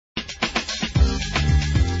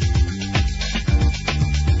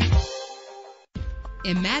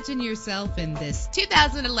Imagine yourself in this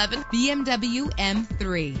 2011 BMW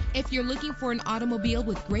M3. If you're looking for an automobile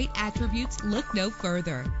with great attributes, look no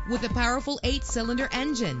further. With a powerful 8-cylinder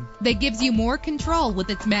engine that gives you more control with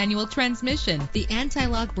its manual transmission, the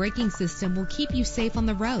anti-lock braking system will keep you safe on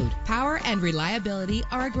the road. Power and reliability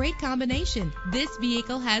are a great combination. This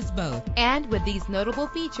vehicle has both. And with these notable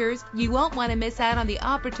features, you won't want to miss out on the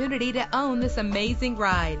opportunity to own this amazing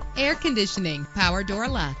ride. Air conditioning, power door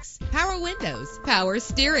locks, power windows, power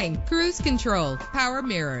steering, cruise control, power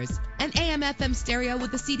mirrors, an AM/FM stereo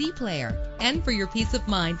with a CD player. And for your peace of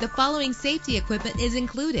mind, the following safety equipment is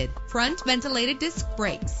included: front ventilated disc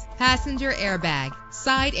brakes, passenger airbag,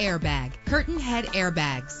 side airbag, curtain head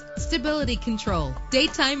airbags, stability control,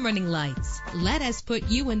 daytime running lights. Let us put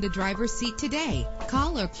you in the driver's seat today.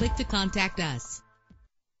 Call or click to contact us.